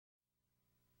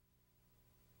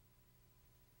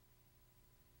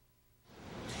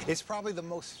It's probably the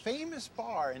most famous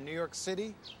bar in New York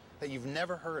City that you've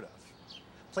never heard of.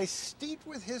 A place steeped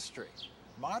with history,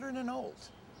 modern and old.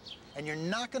 And you're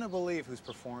not going to believe who's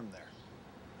performed there.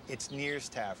 It's Neir's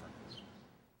Tavern.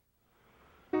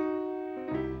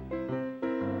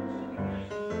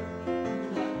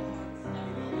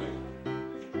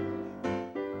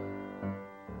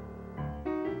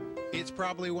 It's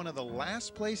probably one of the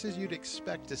last places you'd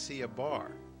expect to see a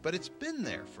bar, but it's been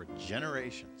there for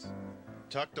generations.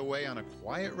 Tucked away on a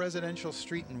quiet residential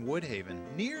street in Woodhaven,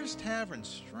 Neir's Tavern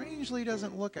strangely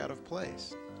doesn't look out of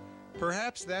place.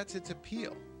 Perhaps that's its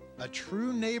appeal, a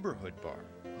true neighborhood bar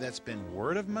that's been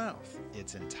word of mouth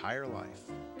its entire life.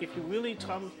 If you really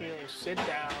come here and sit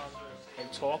down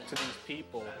and talk to these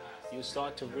people, you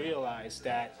start to realize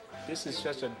that this is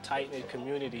just a tight-knit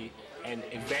community, and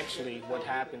eventually what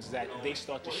happens is that they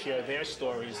start to share their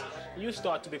stories. You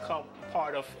start to become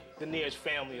part of the Neir's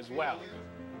family as well.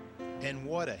 And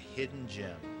what a hidden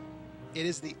gem. It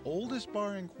is the oldest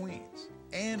bar in Queens,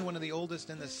 and one of the oldest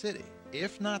in the city,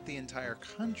 if not the entire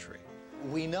country.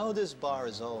 We know this bar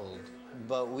is old,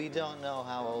 but we don't know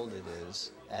how old it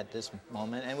is at this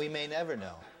moment, and we may never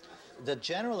know. The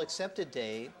general accepted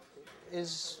date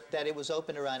is that it was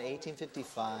opened around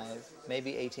 1855,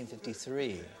 maybe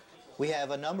 1853. We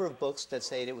have a number of books that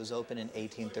say it was opened in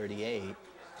 1838,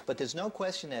 but there's no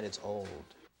question that it's old.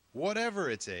 Whatever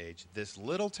its age, this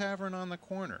little tavern on the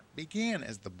corner began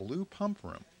as the Blue Pump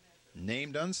Room,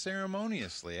 named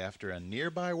unceremoniously after a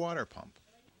nearby water pump.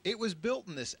 It was built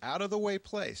in this out-of-the-way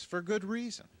place for good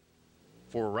reason.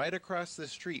 For right across the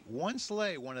street once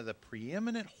lay one of the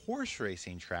preeminent horse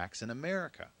racing tracks in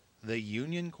America, the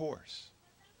Union Course.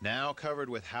 Now covered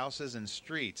with houses and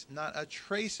streets, not a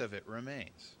trace of it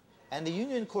remains. And the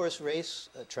Union Course race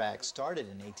track started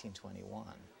in 1821,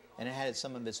 and it had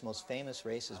some of its most famous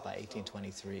races by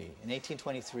 1823. In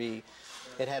 1823,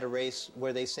 it had a race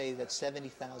where they say that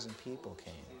 70,000 people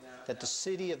came, that the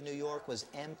city of New York was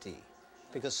empty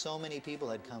because so many people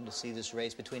had come to see this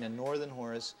race between a northern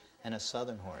horse and a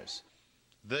southern horse.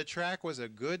 The track was a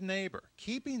good neighbor,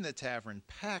 keeping the tavern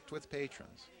packed with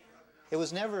patrons. It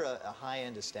was never a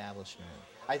high-end establishment.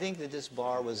 I think that this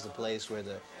bar was the place where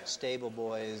the stable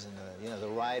boys and the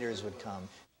riders would come.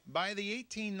 By the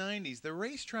 1890s, the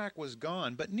racetrack was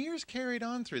gone, but Neir's carried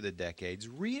on through the decades,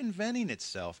 reinventing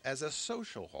itself as a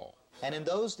social hall. And in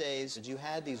those days, you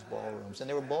had these ballrooms, and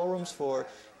there were ballrooms for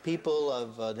people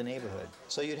of the neighborhood.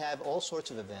 So you'd have all sorts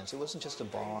of events. It wasn't just a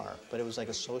bar, but it was like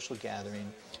a social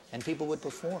gathering, and people would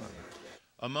perform.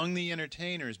 Among the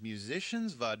entertainers,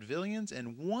 musicians, vaudevillians,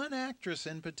 and one actress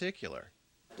in particular.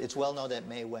 It's well known that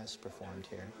Mae West performed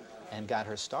here and got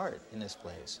her start in this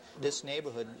place. This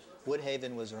neighborhood,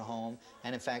 Woodhaven, was her home,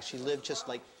 and in fact, she lived just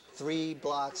like 3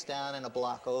 blocks down and a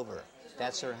block over.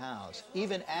 That's her house.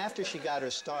 Even after she got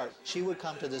her start, she would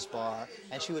come to this bar,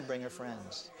 and she would bring her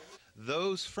friends.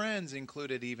 Those friends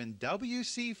included even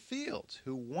W.C. Fields,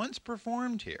 who once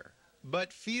performed here.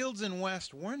 But Fields and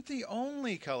West weren't the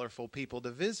only colorful people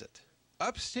to visit.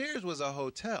 Upstairs was a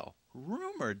hotel,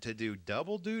 rumored to do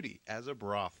double duty as a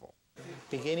brothel.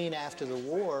 Beginning after the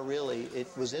war, really, it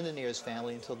was in the Neir's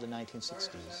family until the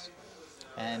 1960s.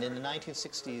 And in the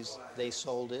 1960s, they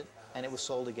sold it, and it was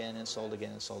sold again and sold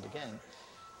again and sold again.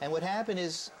 And what happened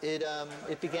is it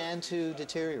began to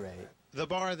deteriorate. The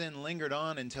bar then lingered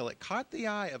on until it caught the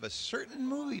eye of a certain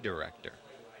movie director,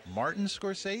 Martin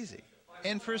Scorsese.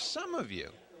 And for some of you,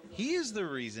 he is the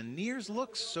reason Neir's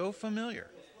looks so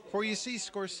familiar. For you see,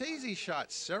 Scorsese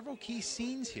shot several key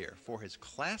scenes here for his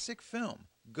classic film,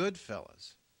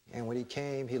 Goodfellas. And when he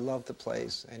came, he loved the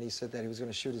place, and he said that he was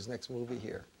going to shoot his next movie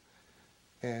here.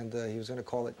 And he was going to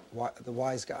call it The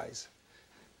Wise Guys,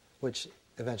 which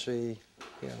eventually,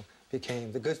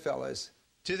 became The Goodfellas.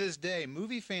 To this day,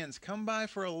 movie fans come by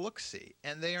for a look-see,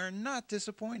 and they are not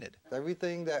disappointed.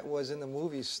 Everything that was in the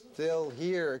movie is still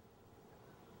here.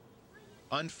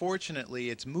 Unfortunately,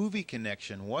 its movie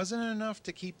connection wasn't enough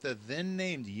to keep the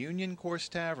then-named Union Course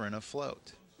Tavern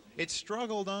afloat. It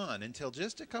struggled on until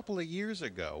just a couple of years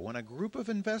ago when a group of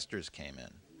investors came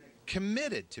in,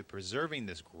 committed to preserving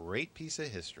this great piece of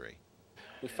history.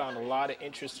 We found a lot of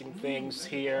interesting things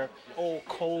here. Old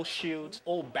coal chutes,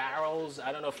 old barrels.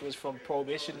 I don't know if it was from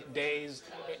Prohibition days.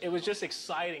 It was just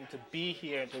exciting to be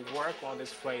here and to work on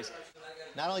this place.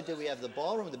 Not only did we have the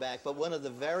ballroom in the back, but one of the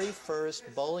very first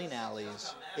bowling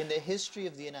alleys in the history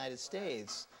of the United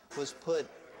States was put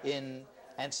in,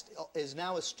 and is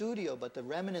now a studio, but the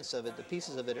remnants of it, the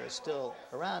pieces of it, are still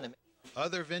around.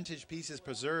 Other vintage pieces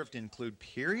preserved include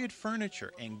period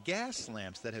furniture and gas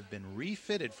lamps that have been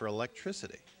refitted for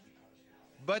electricity.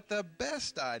 But the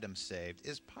best item saved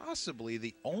is possibly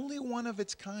the only one of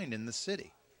its kind in the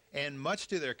city, And much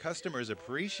to their customers'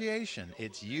 appreciation,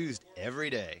 it's used every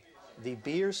day. The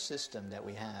beer system that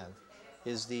we have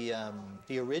is the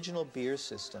original beer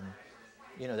system,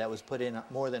 you know, that was put in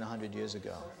more than 100 years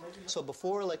ago. So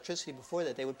before electricity, before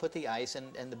that, they would put the ice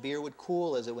and the beer would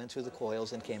cool as it went through the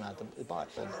coils and came out the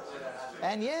bottle.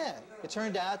 And yeah, it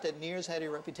turned out that Neir's had a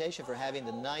reputation for having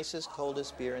the nicest,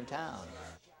 coldest beer in town.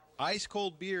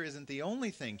 Ice-cold beer isn't the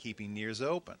only thing keeping Neir's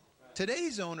open.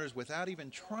 Today's owners, without even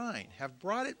trying, have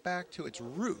brought it back to its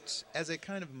roots as a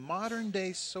kind of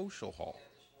modern-day social hall.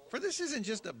 For this isn't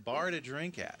just a bar to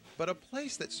drink at, but a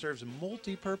place that serves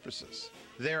multi-purposes.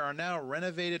 There are now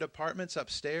renovated apartments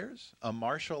upstairs, a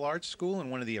martial arts school in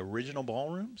one of the original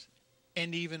ballrooms,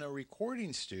 and even a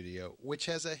recording studio which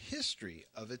has a history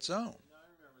of its own.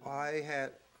 I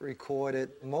had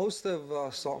recorded most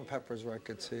of Salt and Pepper's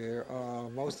records here,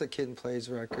 most of Kid and Play's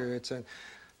records, and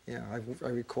you know, I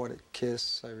recorded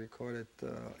Kiss, I recorded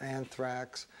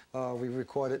Anthrax, we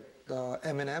recorded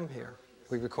Eminem here.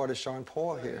 We recorded Sean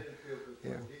Paul here,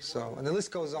 yeah. So, and the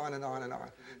list goes on and on and on.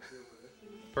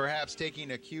 Perhaps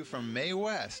taking a cue from Mae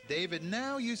West, David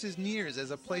now uses Neir's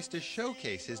as a place to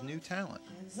showcase his new talent.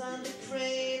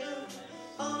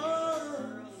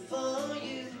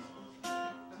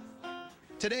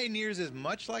 Today, Neir's is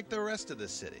much like the rest of the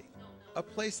city, a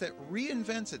place that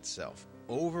reinvents itself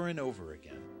over and over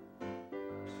again.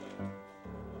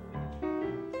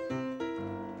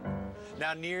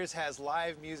 Now, Neir's has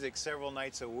live music several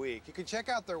nights a week. You can check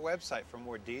out their website for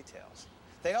more details.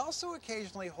 They also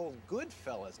occasionally hold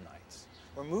Goodfellas nights,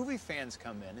 where movie fans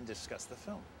come in and discuss the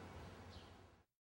film.